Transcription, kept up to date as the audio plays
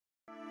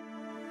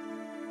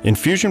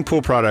Infusion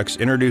Pool Products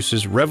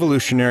introduces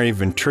revolutionary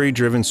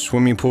Venturi-driven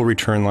swimming pool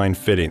return line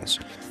fittings.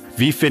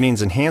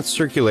 V-fittings enhance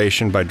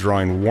circulation by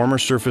drawing warmer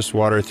surface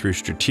water through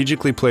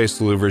strategically placed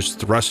louvers,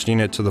 thrusting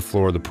it to the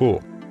floor of the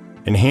pool.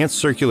 Enhanced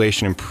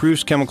circulation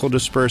improves chemical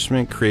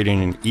disbursement,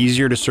 creating an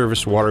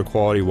easier-to-service water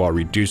quality while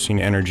reducing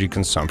energy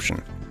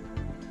consumption.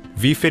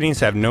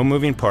 V-fittings have no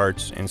moving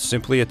parts and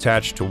simply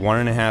attach to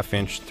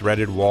 1.5-inch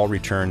threaded wall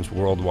returns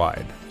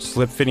worldwide.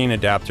 Slip-fitting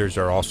adapters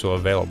are also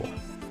available.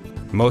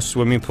 Most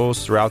swimming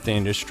pools throughout the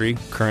industry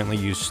currently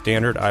use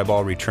standard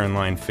eyeball return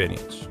line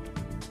fittings.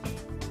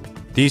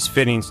 These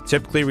fittings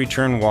typically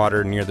return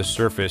water near the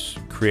surface,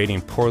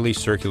 creating poorly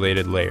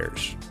circulated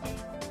layers.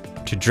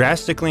 To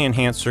drastically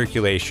enhance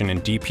circulation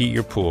and deep-heat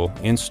your pool,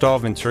 install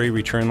Venturi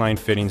return line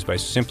fittings by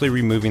simply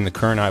removing the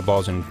current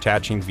eyeballs and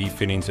attaching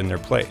V-fittings in their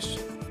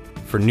place.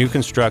 For new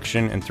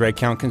construction and thread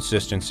count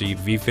consistency,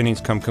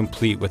 V-fittings come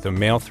complete with a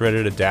male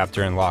threaded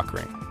adapter and lock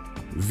ring.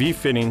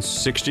 V-fittings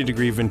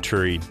 60-degree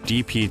Venturi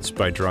deep heats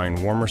by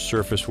drawing warmer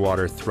surface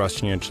water,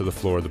 thrusting it to the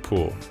floor of the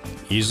pool.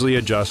 Easily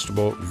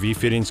adjustable,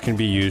 V-fittings can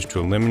be used to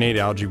eliminate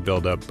algae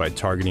buildup by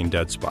targeting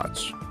dead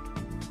spots.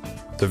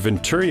 The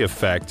Venturi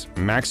effect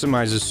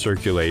maximizes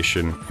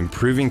circulation,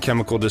 improving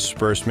chemical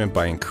disbursement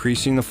by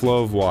increasing the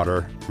flow of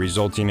water,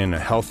 resulting in a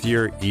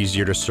healthier,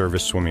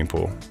 easier-to-service swimming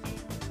pool.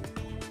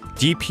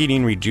 Deep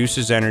heating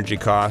reduces energy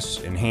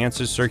costs,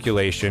 enhances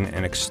circulation,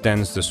 and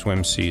extends the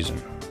swim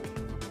season.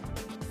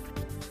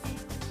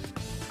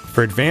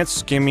 For advanced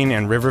skimming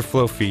and river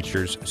flow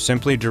features,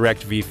 simply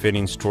direct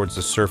V-fittings towards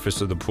the surface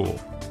of the pool.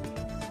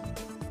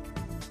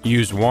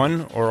 Use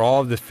one or all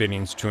of the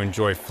fittings to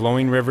enjoy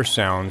flowing river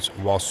sounds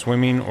while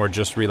swimming or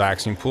just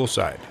relaxing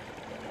poolside.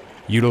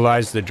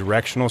 Utilize the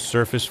directional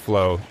surface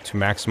flow to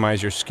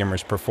maximize your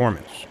skimmer's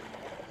performance.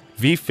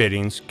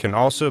 V-fittings can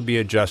also be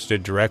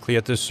adjusted directly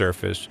at the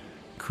surface,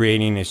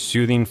 creating a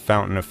soothing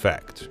fountain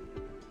effect.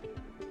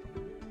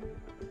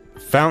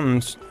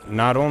 Fountains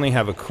not only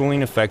have a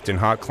cooling effect in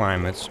hot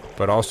climates,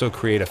 but also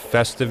create a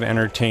festive,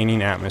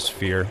 entertaining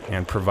atmosphere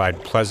and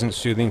provide pleasant,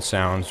 soothing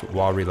sounds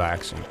while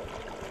relaxing.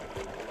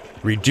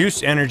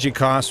 Reduce energy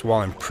costs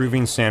while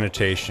improving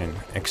sanitation.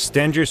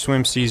 Extend your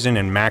swim season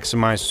and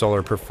maximize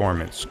solar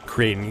performance.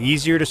 Create an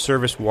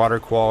easier-to-service water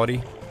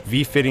quality.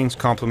 V-fittings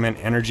complement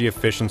energy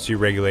efficiency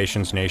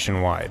regulations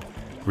nationwide.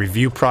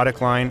 Review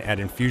product line at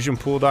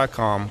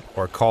infusionpool.com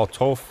or call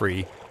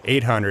toll-free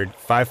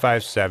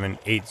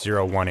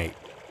 800-557-8018.